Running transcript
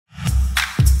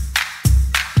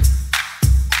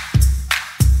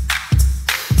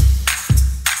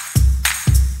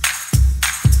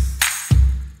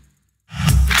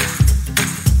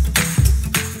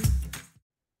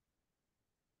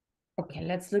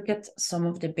let's look at some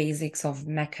of the basics of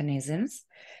mechanisms.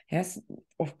 Yes,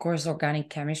 of course, organic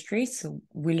chemistry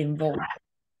will involve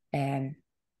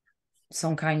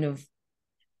some kind of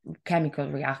chemical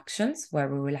reactions where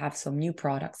we will have some new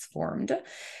products formed.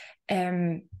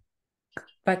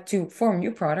 But to form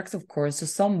new products, of course,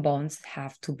 some bonds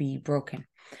have to be broken.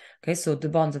 Okay, so the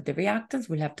bonds of the reactants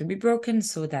will have to be broken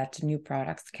so that new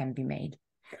products can be made.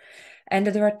 And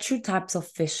there are two types of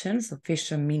fission. So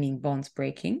fission meaning bonds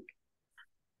breaking.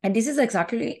 And this is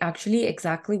actually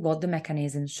what the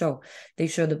mechanisms show. They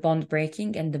show the bond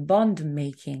breaking and the bond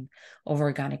making of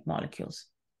organic molecules.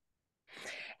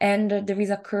 And there is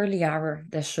a curly arrow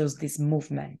that shows this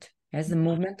movement. It's the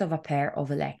movement of a pair of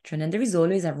electrons. And there is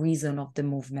always a reason of the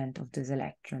movement of these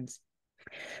electrons.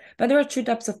 But there are two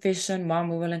types of fission. One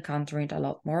we will encounter it a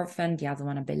lot more often, the other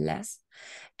one a bit less.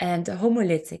 And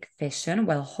homolytic fission,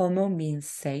 well, homo means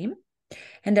same.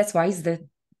 And that's why it's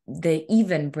the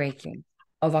even breaking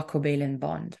of a covalent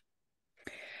bond.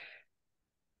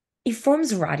 It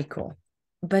forms radical.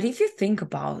 But if you think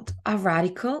about a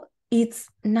radical, it's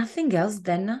nothing else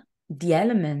than the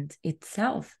element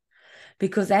itself.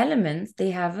 Because elements, they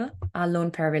have a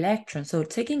lone pair of electrons. So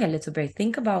taking a little bit,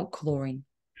 think about chlorine.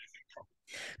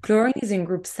 Chlorine is in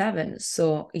group 7,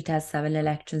 so it has 7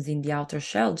 electrons in the outer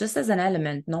shell. Just as an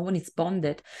element, no one is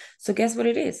bonded. So guess what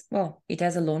it is? Well, it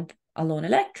has a lone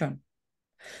electron.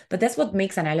 But that's what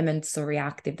makes an element so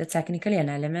reactive. That technically an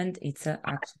element, it's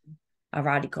actually a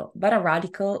radical. But a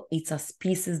radical, it's a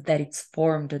species that it's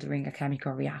formed during a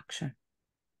chemical reaction.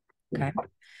 Okay?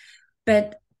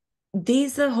 But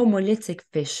this homolytic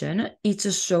fission,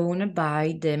 it's shown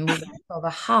by the movement of a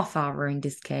half hour in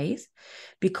this case,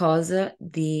 because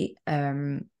the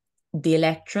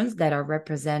electrons that are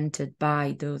represented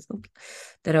by the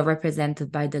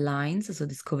lines, so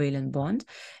this covalent bond,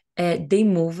 they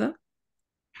move,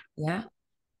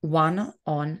 one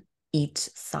on each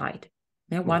side,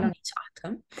 one on each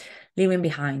atom, leaving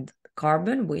behind the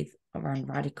carbon with one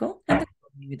radical and the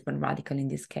carbon with one radical in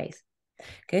this case.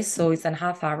 Okay, so it's a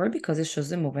half hour because it shows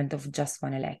the movement of just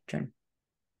one electron.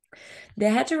 The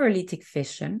heterolytic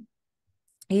fission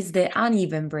is the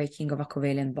uneven breaking of a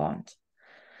covalent bond.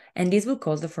 And this will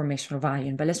cause the formation of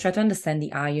ions. But let's try to understand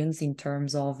the ions in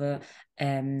terms of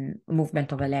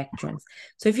movement of electrons.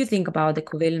 So if you think about the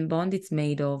covalent bond, it's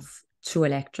made of 2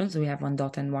 electrons. We have one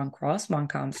dot and one cross. One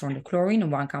comes from the chlorine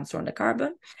and one comes from the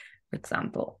carbon. For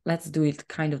example, let's do it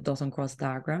kind of dot and cross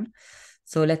diagram.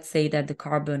 So let's say that the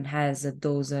carbon has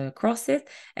those crosses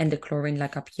and the chlorine,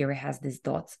 like up here, has these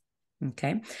dots.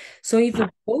 Okay. So if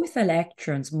both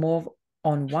electrons move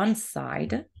on one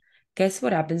side, guess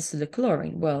what happens to the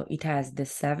chlorine? Well, it has the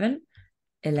 7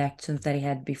 electrons that it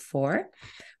had before.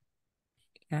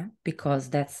 Yeah, because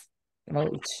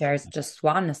it shares just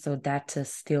one, so that's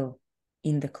still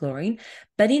in the chlorine.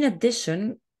 But in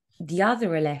addition, the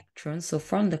other electron, so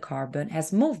from the carbon,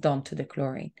 has moved on to the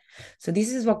chlorine. So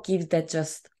this is what gives that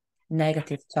just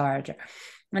negative charge.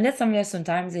 And that's something that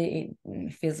sometimes it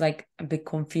feels like a bit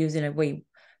confusing. Like, wait,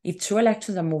 if 2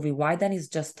 electrons are moving, why then is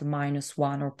just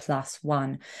 -1 or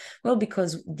 +1? Well,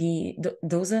 because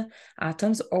those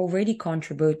atoms already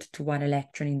contribute to 1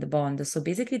 electron in the bond. So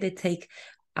basically they take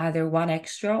either 1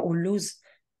 extra or lose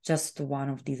just 1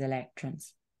 of these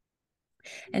electrons.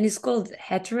 And it's called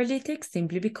heterolytic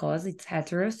simply because it's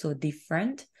hetero, so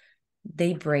different.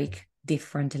 They break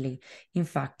differently. In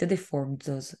fact, they form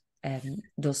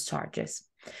those charges.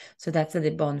 So that's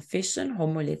the bond fission,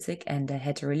 homolytic, and the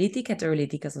heterolytic.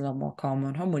 Heterolytic is a lot more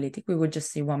common. Homolytic, we will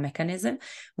just see one mechanism,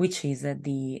 which is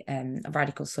the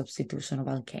radical substitution of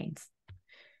alkanes.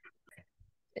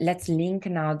 Let's link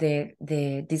now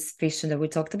this fission that we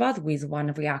talked about with one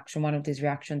of these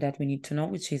reactions that we need to know,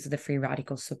 which is the free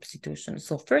radical substitution.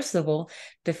 So first of all,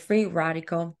 the free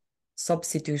radical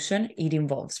substitution, it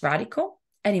involves radical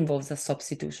and involves a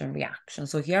substitution reaction.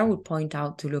 So here I would point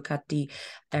out to look at the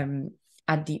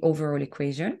overall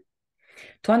equation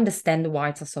to understand why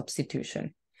it's a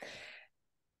substitution.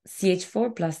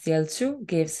 CH4 plus Cl2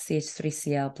 gives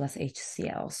CH3Cl plus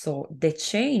HCl. So the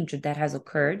change that has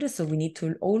occurred, so we need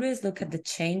to always look at the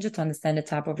change to understand the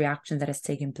type of reaction that has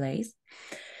taken place,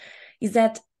 is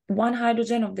that 1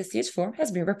 hydrogen of the CH4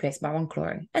 has been replaced by 1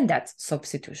 chlorine, and that's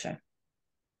substitution.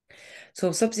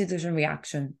 So substitution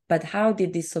reaction. But how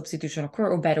did this substitution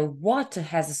occur? Or better, what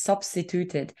has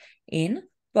substituted in?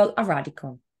 Well, a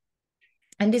radical.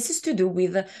 And this is to do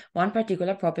with one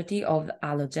particular property of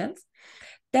halogens.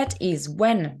 That is,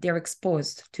 when they're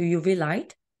exposed to UV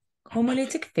light,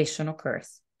 homolytic fission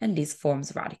occurs, and this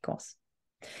forms radicals.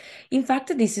 In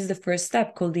fact, this is the first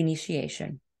step called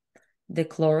initiation. The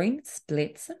chlorine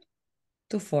splits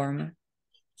to form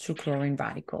two chlorine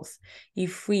radicals.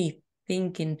 If we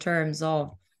think in terms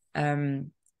of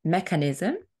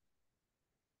mechanism,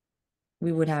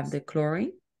 we would have the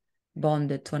chlorine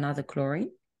bonded to another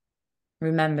chlorine.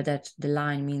 Remember that the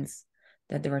line means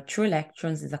that there are two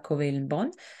electrons, it's a covalent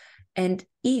bond, and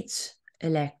each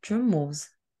electron moves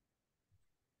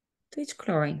to each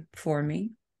chlorine,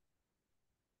 forming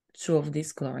two of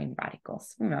these chlorine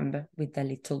radicals. Remember, with the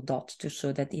little dot to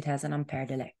show that it has an unpaired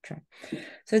electron.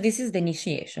 So this is the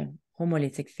initiation,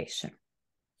 homolytic fission.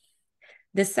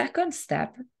 The second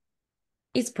step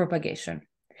is propagation.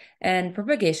 And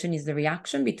propagation is the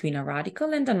reaction between a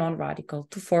radical and a non-radical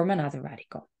to form another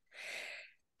radical.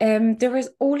 There is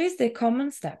always the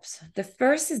common steps. The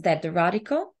first is that the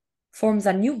radical forms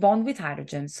a new bond with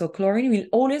hydrogen. So chlorine will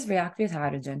always react with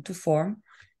hydrogen to form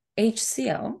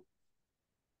HCl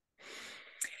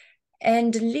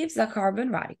and leaves a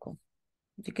carbon radical.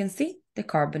 You can see the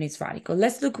carbon is radical.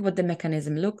 Let's look what the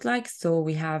mechanism looks like. So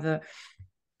we have a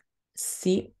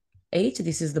CH.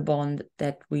 This is the bond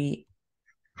that we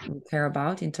care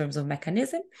about in terms of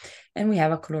mechanism. And we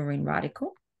have a chlorine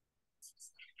radical.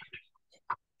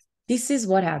 This is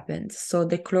what happens. So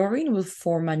the chlorine will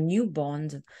form a new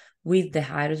bond with the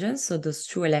hydrogen. So those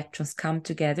two electrons come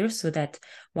together so that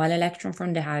one electron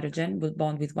from the hydrogen will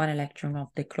bond with one electron of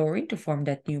the chlorine to form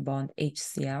that new bond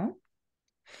HCl.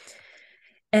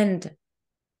 And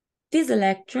this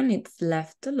electron is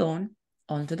left alone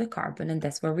onto the carbon, and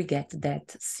that's where we get that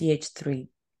CH3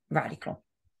 radical.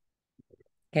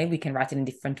 Okay, we can write it in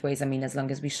different ways. I mean, as long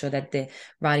as we show that the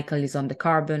radical is on the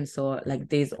carbon, so like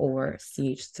this or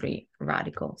CH3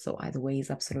 radical. So either way is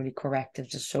absolutely correct. It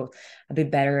just shows a bit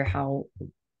better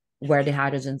where the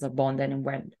hydrogens are bonded and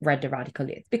where the radical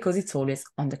is, because it's always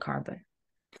on the carbon.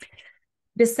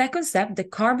 The second step, the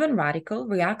carbon radical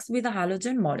reacts with a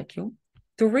halogen molecule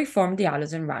to reform the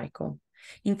halogen radical.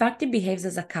 In fact, it behaves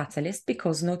as a catalyst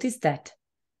because notice that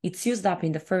it's used up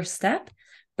in the first step,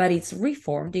 but it's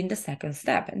reformed in the second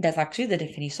step. And that's actually the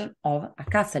definition of a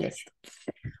catalyst.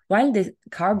 While the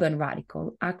carbon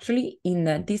radical, actually in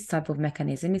this type of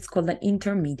mechanism, it's called an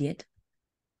intermediate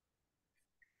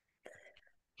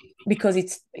because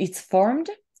it's formed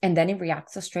and then it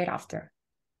reacts straight after.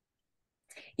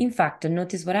 In fact,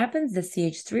 notice what happens. The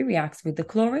CH3 reacts with the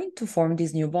chlorine to form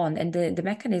this new bond, and the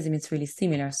mechanism is really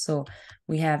similar. So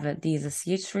we have this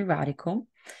CH3 radical,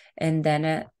 and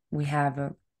then we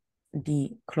have the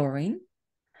chlorine.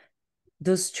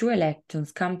 Those two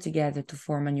electrons come together to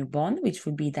form a new bond, which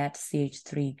would be that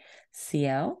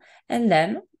CH3Cl, and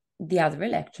then the other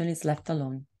electron is left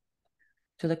alone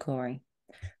to the chlorine,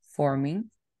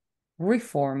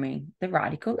 reforming the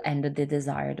radical and the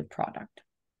desired product.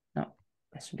 No,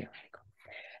 that should be a radical.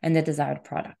 And the desired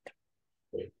product.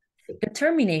 The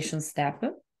termination step,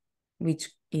 which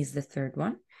is the third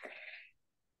one,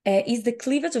 is the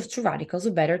cleavage of two radicals,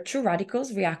 or better, two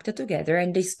radicals reacted together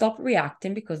and they stop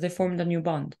reacting because they formed a new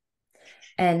bond.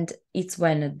 And it's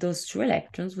when those two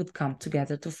electrons would come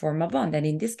together to form a bond. And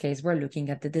in this case, we're looking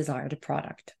at the desired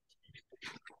product.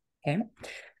 Okay,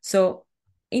 so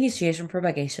initiation,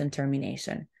 propagation,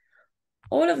 termination.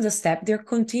 All of the steps, they're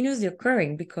continuously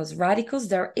occurring because radicals,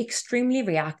 they're extremely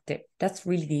reactive. That's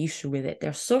really the issue with it.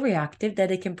 They're so reactive that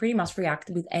they can pretty much react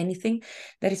with anything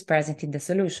that is present in the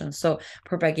solution. So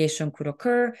propagation could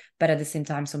occur, but at the same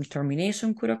time, some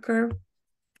termination could occur.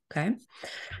 Okay.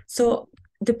 So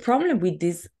the problem with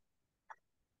this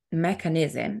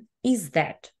mechanism is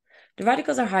that the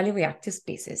radicals are highly reactive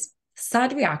species.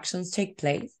 Side reactions take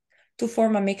place to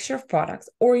form a mixture of products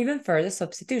or even further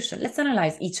substitution. Let's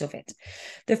analyze each of it.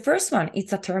 The first one,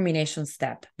 it's a termination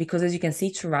step because as you can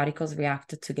see, two radicals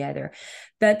reacted together,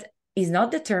 but it's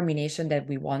not the termination that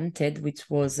we wanted, which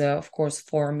was, of course,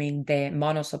 forming the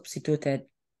monosubstituted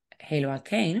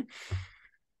haloalkane,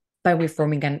 but we're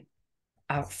forming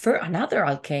another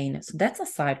alkane. So that's a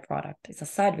side product. It's a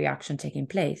side reaction taking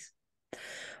place.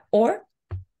 Or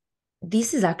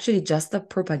this is actually just a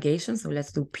propagation. So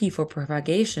let's do P for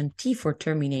propagation, T for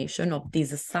termination of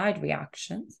these side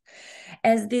reactions.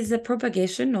 As this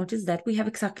propagation, notice that we have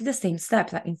exactly the same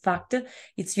steps. In fact,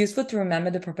 it's useful to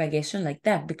remember the propagation like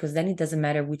that because then it doesn't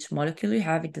matter which molecule you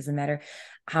have. It doesn't matter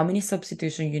how many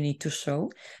substitutions you need to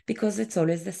show because it's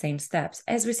always the same steps.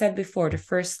 As we said before, the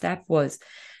first step was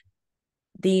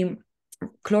the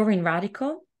chlorine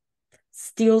radical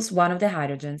steals one of the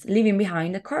hydrogens, leaving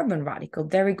behind a carbon radical.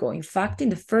 There we go. In fact, in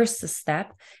the first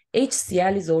step,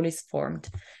 HCl is always formed,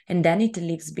 and then it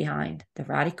leaves behind the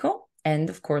radical, and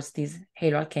of course, this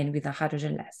haloalkane with a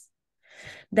hydrogen less.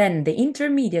 Then the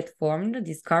intermediate formed,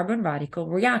 this carbon radical,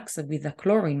 reacts with a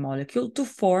chlorine molecule to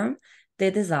form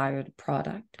the desired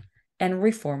product and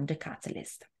reform the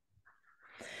catalyst.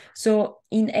 So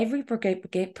in every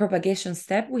propagation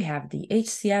step, we have the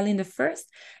HCl in the first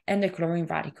and the chlorine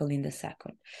radical in the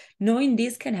second. Knowing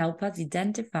this can help us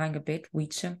identifying a bit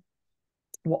which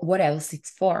what else it's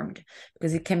formed,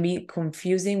 because it can be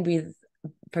confusing with,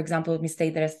 for example, a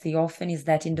mistake that I see often is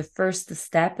that in the first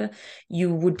step,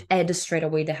 you would add straight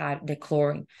away the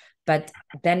chlorine, but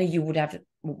then you would have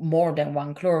more than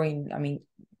one chlorine. I mean,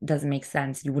 doesn't make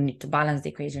sense. You would need to balance the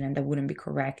equation and that wouldn't be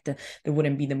correct. There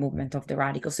wouldn't be the movement of the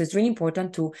radical. So it's really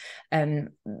important to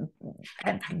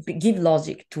give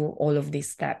logic to all of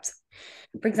these steps.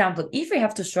 For example, if we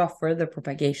have to show further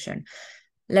propagation,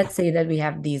 let's say that we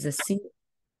have these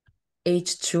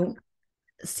CH2,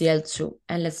 Cl2,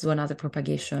 and let's do another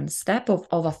propagation step of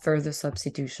a further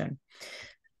substitution.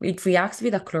 It reacts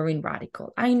with a chlorine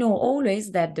radical. I know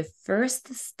always that the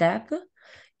first step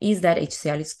is that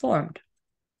HCl is formed.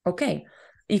 Okay,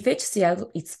 if HCl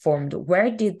is formed,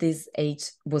 where did this H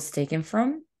was taken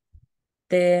from?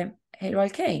 The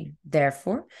haloalkane.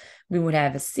 Therefore, we would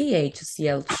have a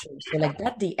CHCl2. So like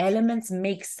that, the elements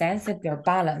make sense that they're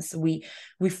balanced. We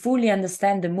fully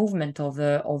understand the movement of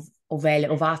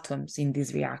atoms in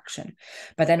this reaction.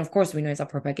 But then, of course, we know it's a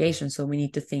propagation, so we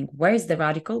need to think, where is the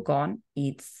radical gone?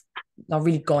 It's not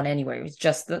really gone anywhere. It's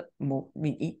just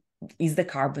is the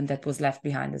carbon that was left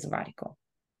behind as a radical.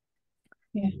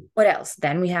 Yeah. What else?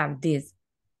 Then we have this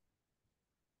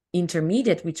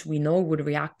intermediate, which we know would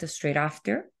react straight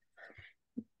after.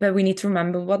 But we need to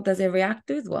remember, what does it react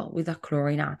with? Well, with a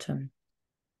chlorine atom.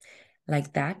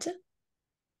 Like that,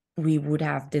 we would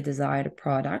have the desired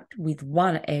product with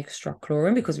one extra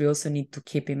chlorine, because we also need to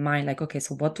keep in mind, like, okay,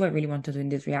 so what do I really want to do in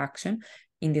this reaction?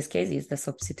 In this case, is the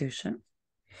substitution.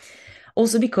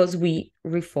 Also because we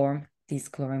reform these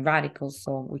chlorine radicals,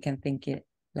 so we can think it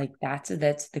like that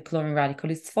the chlorine radical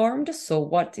is formed. So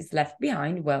what is left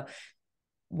behind? Well,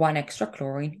 one extra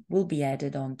chlorine will be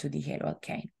added onto the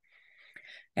haloalkane.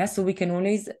 Yeah, so we can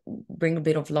always bring a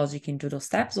bit of logic into those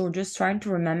steps, or just trying to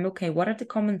remember, okay, what are the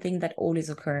common things that always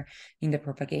occur in the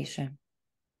propagation?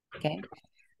 Okay,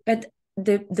 but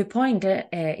the point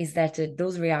is that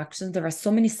those reactions, there are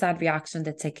so many side reactions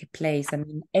that take place. I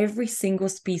mean, every single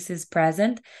species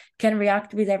present can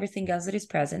react with everything else that is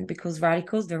present, because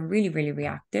radicals, they're really, really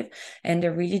reactive and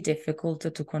they're really difficult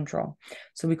to control.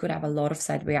 So we could have a lot of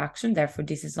side reaction. Therefore,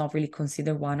 this is not really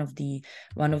considered one of the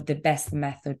best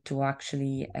method to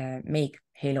actually make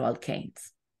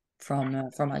haloalkanes from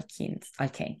alkanes.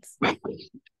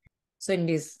 So in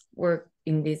this work,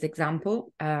 in this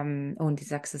example, on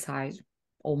this exercise,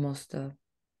 almost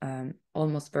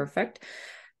perfect.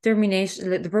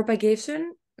 Termination, the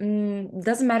propagation,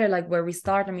 doesn't matter like where we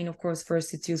start. I mean, of course,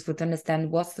 first it's useful to understand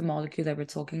what's the molecule that we're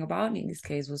talking about. In this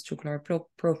case, was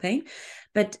 2-chloropropane,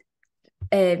 but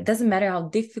it doesn't matter how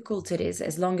difficult it is,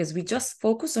 as long as we just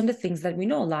focus on the things that we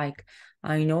know. Like,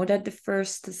 I know that the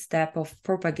first step of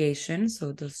propagation,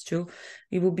 so those two,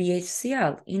 it will be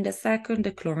HCl. In the second,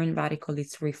 the chlorine radical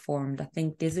is reformed. I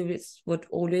think this is what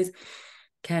always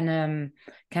can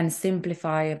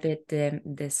simplify a bit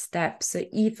the steps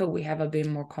if we have a bit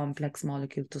more complex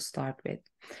molecule to start with.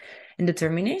 In the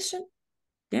termination,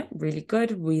 yeah, really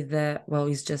good with well,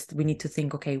 it's just we need to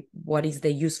think, okay, what is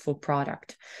the useful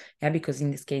product? Yeah, because in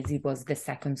this case it was the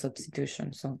second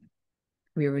substitution, so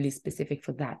we're really specific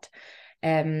for that.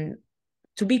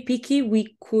 To be picky,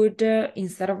 we could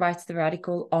instead of write the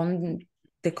radical on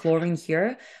the chlorine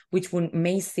here, which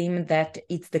may seem that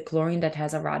it's the chlorine that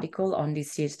has a radical on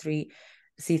this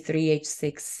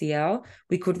C3H6Cl,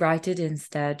 we could write it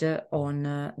instead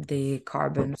on the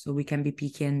carbon. So we can be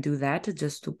picky and do that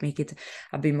just to make it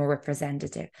a bit more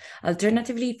representative.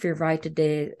 Alternatively, if we write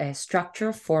the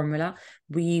structure formula,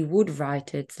 we would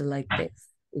write it like this.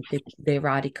 The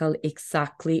radical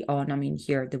exactly on, I mean,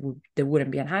 here there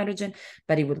wouldn't be a hydrogen,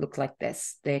 but it would look like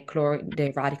this. The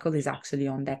radical is actually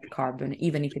on that carbon,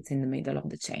 even if it's in the middle of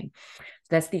the chain. So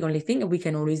that's the only thing. We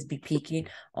can always be picky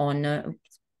on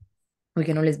where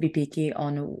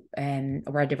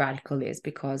the radical is,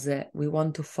 because we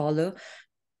want to follow,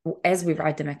 as we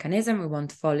write the mechanism, we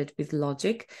want to follow it with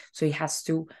logic. So it has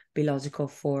to be logical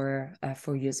for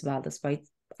you as well. That's why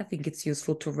I think it's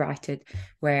useful to write it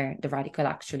where the radical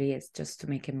actually is, just to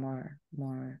make it more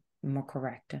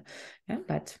correct. Yeah,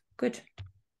 but good.